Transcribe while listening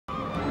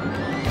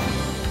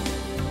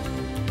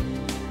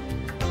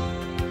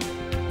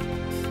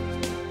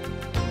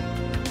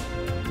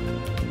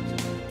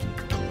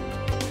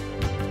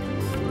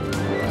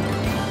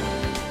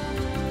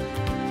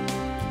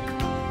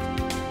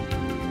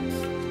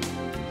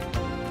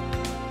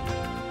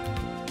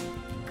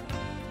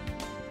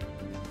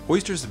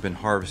Oysters have been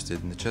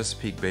harvested in the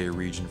Chesapeake Bay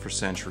region for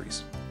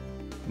centuries.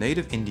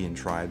 Native Indian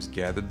tribes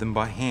gathered them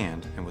by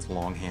hand and with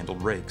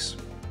long-handled rakes.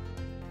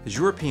 As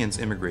Europeans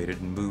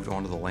immigrated and moved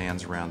onto the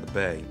lands around the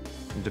bay,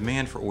 and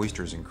demand for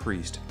oysters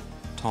increased,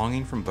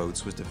 tonging from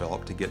boats was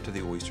developed to get to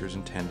the oysters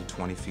in 10 to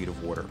 20 feet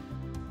of water.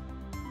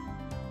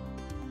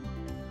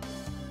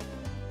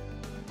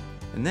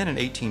 And then in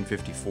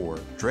 1854,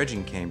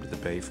 dredging came to the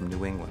bay from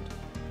New England,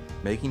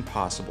 making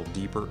possible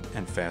deeper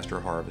and faster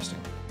harvesting.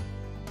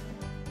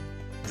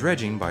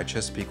 Dredging by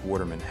Chesapeake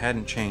watermen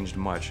hadn't changed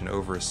much in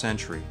over a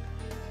century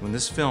when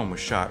this film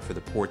was shot for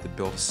the port that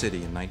built a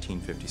city in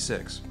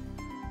 1956.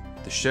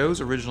 The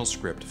show's original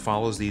script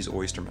follows these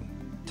oystermen,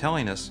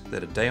 telling us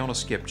that a day on a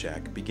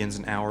skipjack begins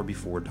an hour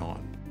before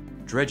dawn.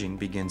 Dredging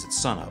begins at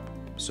sunup,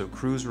 so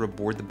crews are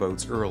aboard the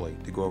boats early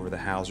to go over the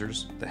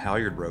hawsers, the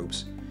halyard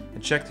ropes,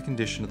 and check the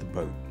condition of the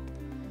boat.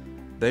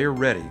 They are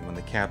ready when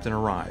the captain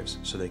arrives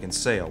so they can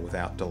sail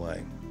without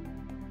delay.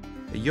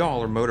 A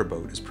yawl or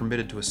motorboat is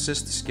permitted to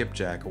assist the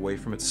skipjack away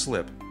from its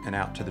slip and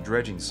out to the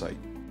dredging site.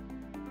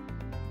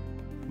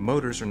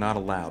 Motors are not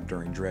allowed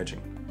during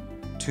dredging.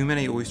 Too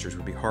many oysters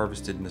would be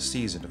harvested in a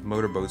season if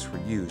motorboats were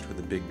used with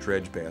the big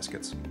dredge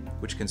baskets,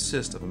 which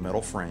consist of a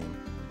metal frame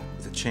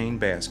with a chain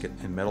basket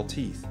and metal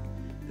teeth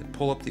that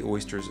pull up the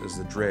oysters as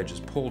the dredge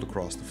is pulled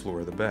across the floor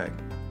of the bay.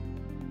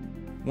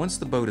 Once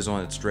the boat is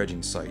on its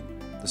dredging site,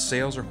 the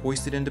sails are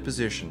hoisted into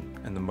position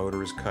and the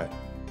motor is cut.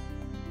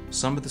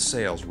 Some of the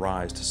sails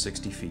rise to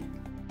 60 feet.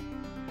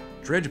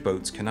 Dredge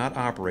boats cannot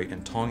operate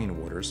in tonging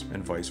waters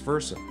and vice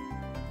versa.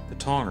 The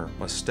tonger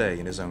must stay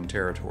in his own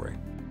territory.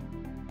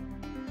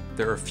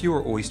 There are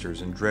fewer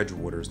oysters in dredge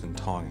waters than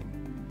tonging.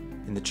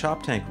 In the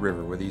Choptank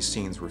River where these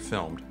scenes were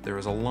filmed, there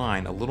is a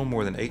line a little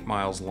more than 8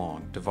 miles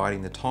long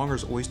dividing the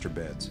tongers' oyster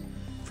beds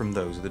from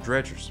those of the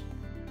dredgers.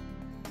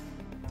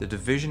 The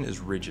division is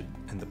rigid,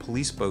 and the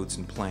police boats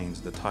and planes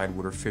of the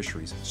tidewater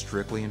fisheries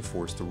strictly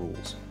enforce the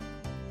rules.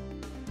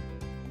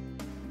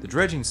 The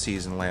dredging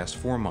season lasts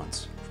 4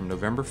 months, from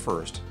November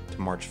 1st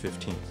to March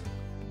 15th.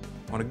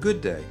 On a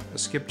good day, a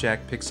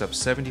skipjack picks up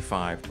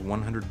 75 to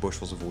 100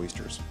 bushels of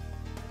oysters.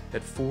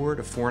 At $4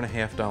 to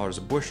 $4.50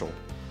 a bushel,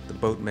 the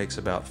boat makes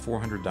about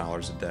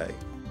 $400 a day.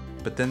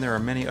 But then there are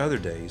many other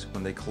days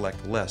when they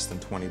collect less than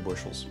 20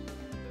 bushels.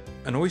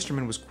 An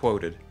oysterman was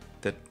quoted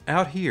that,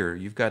 "Out here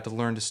you've got to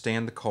learn to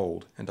stand the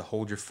cold and to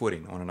hold your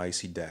footing on an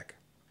icy deck.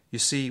 You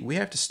see, we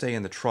have to stay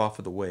in the trough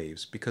of the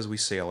waves because we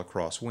sail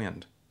across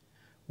wind.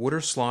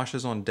 Water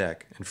sloshes on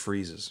deck and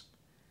freezes.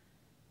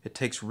 It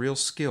takes real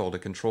skill to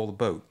control the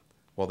boat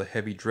while the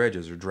heavy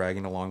dredges are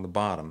dragging along the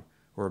bottom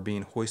or are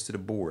being hoisted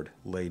aboard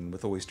laden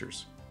with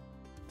oysters."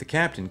 The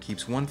captain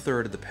keeps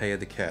 1/3 of the pay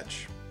of the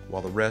catch,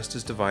 while the rest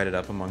is divided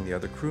up among the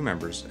other crew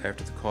members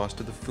after the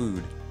cost of the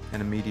food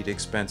and immediate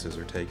expenses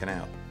are taken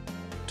out.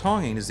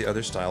 Tonging is the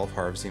other style of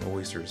harvesting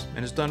oysters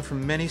and is done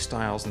from many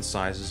styles and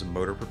sizes of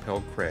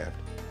motor-propelled craft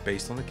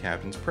based on the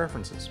captain's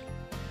preferences.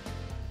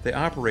 They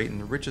operate in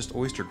the richest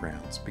oyster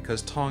grounds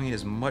because tonging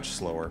is much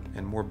slower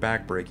and more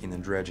backbreaking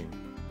than dredging.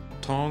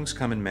 Tongs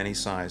come in many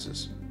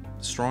sizes.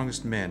 The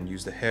strongest men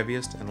use the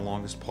heaviest and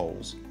longest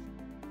poles.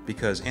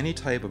 Because any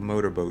type of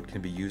motorboat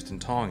can be used in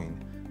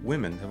tonging,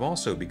 women have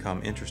also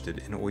become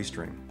interested in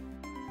oystering.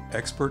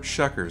 Expert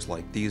shuckers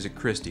like these at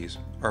Christie's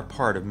are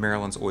part of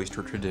Maryland's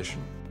oyster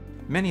tradition.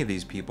 Many of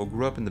these people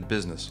grew up in the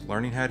business,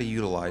 learning how to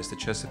utilize the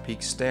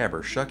Chesapeake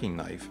stabber shucking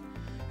knife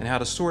and how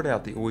to sort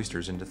out the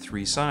oysters into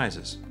 3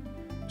 sizes.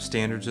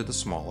 Standards are the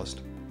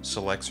smallest,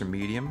 selects are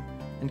medium,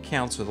 and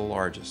counts are the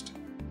largest.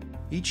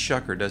 Each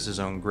shucker does his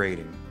own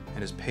grading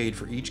and is paid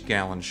for each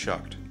gallon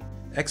shucked.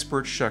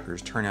 Expert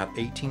shuckers turn out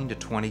 18 to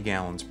 20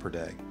 gallons per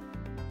day.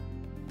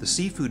 The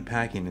seafood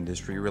packing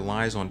industry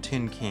relies on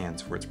tin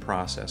cans for its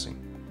processing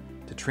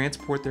to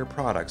transport their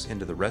products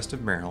into the rest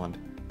of Maryland,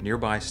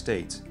 nearby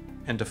states,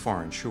 and to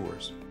foreign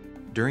shores.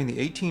 During the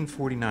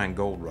 1849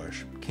 gold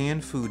rush,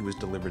 canned food was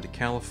delivered to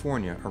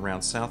California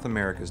around South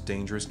America's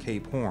dangerous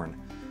Cape Horn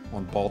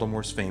on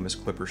Baltimore's famous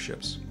clipper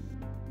ships.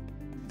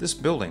 This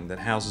building that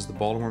houses the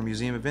Baltimore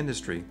Museum of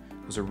Industry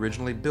was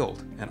originally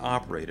built and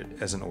operated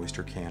as an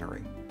oyster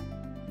cannery.